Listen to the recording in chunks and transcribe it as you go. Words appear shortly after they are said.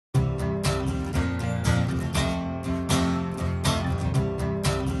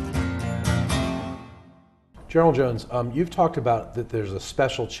General Jones, you've talked about that there's a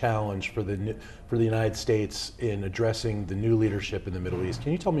special challenge for the United States in addressing the new leadership in the Middle East.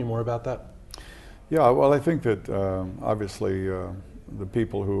 Can you tell me more about that? Yeah, well, I think that obviously the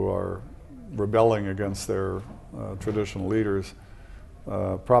people who are rebelling against their traditional leaders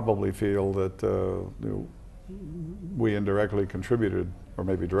probably feel that we indirectly contributed, or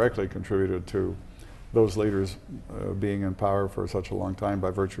maybe directly contributed, to those leaders being in power for such a long time by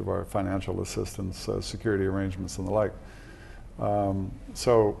virtue of our financial assistance, security arrangements, and the like.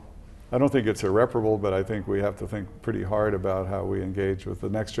 So I don't think it's irreparable, but I think we have to think pretty hard about how we engage with the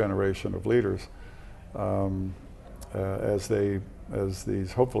next generation of leaders as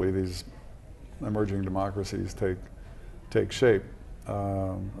hopefully these emerging democracies take shape.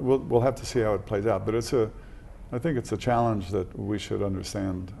 We'll have to see how it plays out, but I think it's a challenge that we should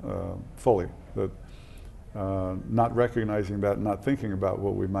understand fully. That not recognizing that, not thinking about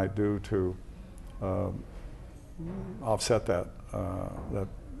what we might do to offset that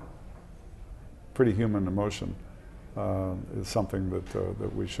pretty human emotion is something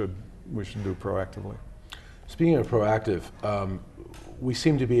that we should do proactively. Speaking of proactive, we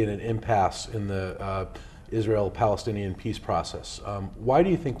seem to be in an impasse in the Israel-Palestinian peace process. Why do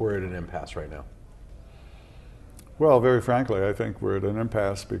you think we're at an impasse right now? Well, very frankly, I think we're at an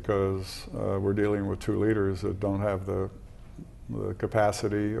impasse because we're dealing with two leaders that don't have the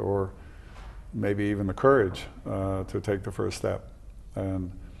capacity or maybe even the courage to take the first step.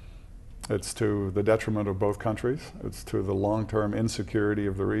 And it's to the detriment of both countries. It's to the long-term insecurity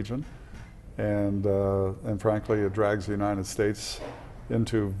of the region. And frankly, it drags the United States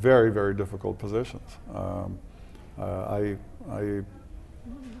into very, very difficult positions.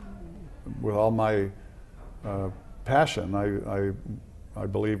 With all my passion, I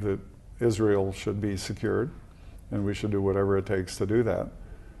believe that Israel should be secured, and we should do whatever it takes to do that.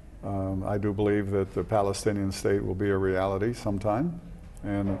 I do believe that the Palestinian state will be a reality sometime,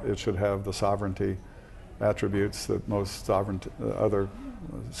 and it should have the sovereignty attributes that most other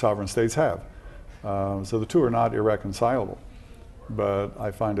sovereign states have. So the two are not irreconcilable, but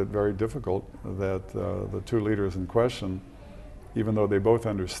I find it very difficult that the two leaders in question, even though they both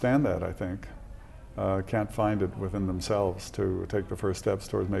understand that, I think, can't find it within themselves to take the first steps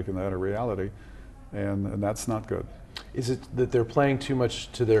towards making that a reality, and that's not good. Is it that they're playing too much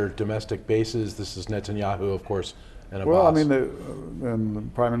to their domestic bases? This is Netanyahu, of course, and Abbas. Well, I mean,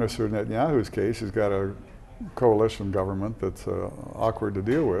 in Prime Minister Netanyahu's case, he's got a coalition government that's awkward to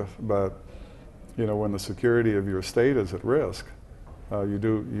deal with, but you know, when the security of your state is at risk,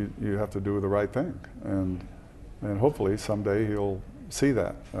 you have to do the right thing, and hopefully someday he'll see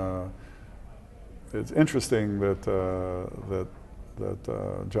that. It's interesting that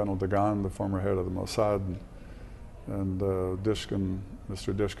General Dagan, the former head of the Mossad, and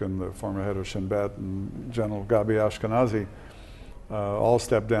Mr. Dishkin, the former head of Shin Bet, and General Gabi Ashkenazi all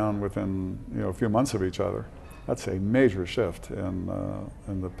stepped down within a few months of each other. That's a major shift in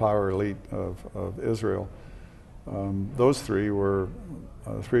the power elite of Israel. Those three were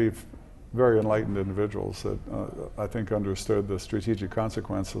three very enlightened individuals that I think understood the strategic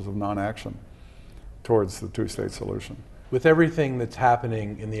consequences of non-action towards the two-state solution. With everything that's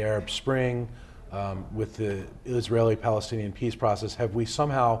happening in the Arab Spring, with the Israeli-Palestinian peace process, have we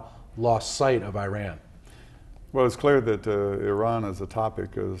somehow lost sight of Iran? Well, it's clear that Iran as a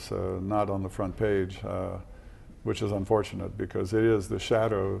topic is not on the front page, which is unfortunate because it is the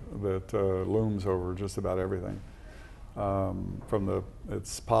shadow that looms over just about everything. From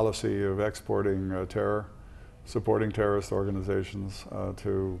its policy of exporting terror, supporting terrorist organizations,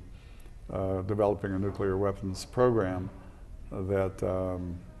 to developing a nuclear weapons program that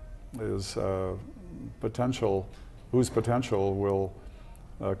is whose potential will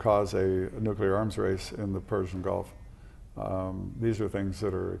cause a nuclear arms race in the Persian Gulf. These are things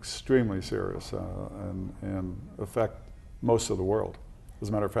that are extremely serious and affect most of the world. As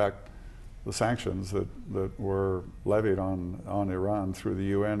a matter of fact, the sanctions that were levied on Iran through the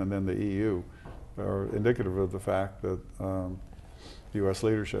UN and then the EU are indicative of the fact that U.S.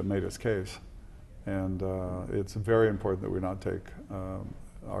 leadership made its case. And it's very important that we not take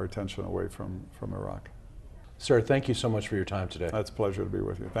our attention away from Iraq. Sir, thank you so much for your time today. It's a pleasure to be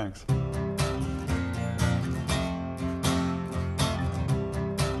with you. Thanks.